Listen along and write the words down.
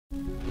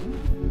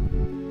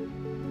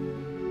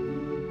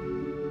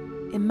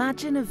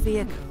Imagine a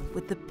vehicle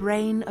with the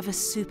brain of a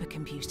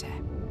supercomputer,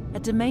 a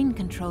domain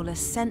controller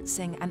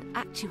sensing and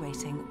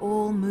actuating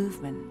all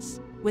movements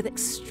with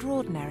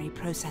extraordinary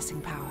processing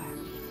power,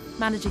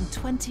 managing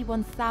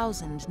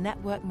 21,000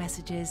 network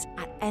messages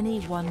at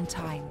any one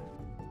time.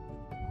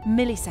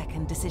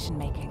 Millisecond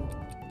decision-making,